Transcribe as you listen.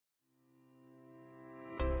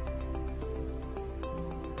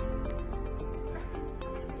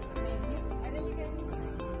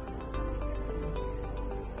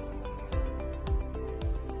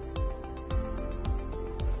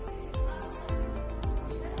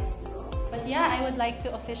yeah, I would like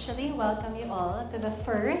to officially welcome you all to the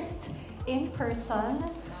first in-person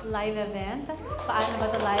live event. Paano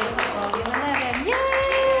ba ito live ng Volume 11?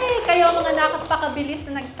 Yay! Kayo mga nakapakabilis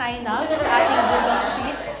na nag-sign up sa ating Google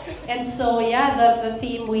Sheets. And so, yeah, the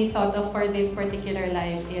theme we thought of for this particular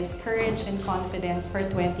live is Courage and Confidence for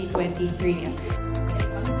 2023.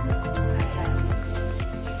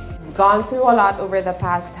 Gone through a lot over the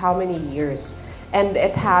past how many years, and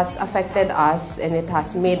it has affected us and it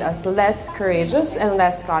has made us less courageous and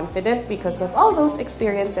less confident because of all those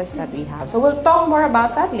experiences that we have. So we'll talk more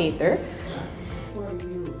about that later.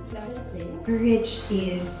 Courage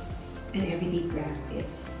is an everyday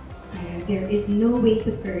practice. There is no way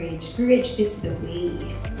to courage. Courage is the way.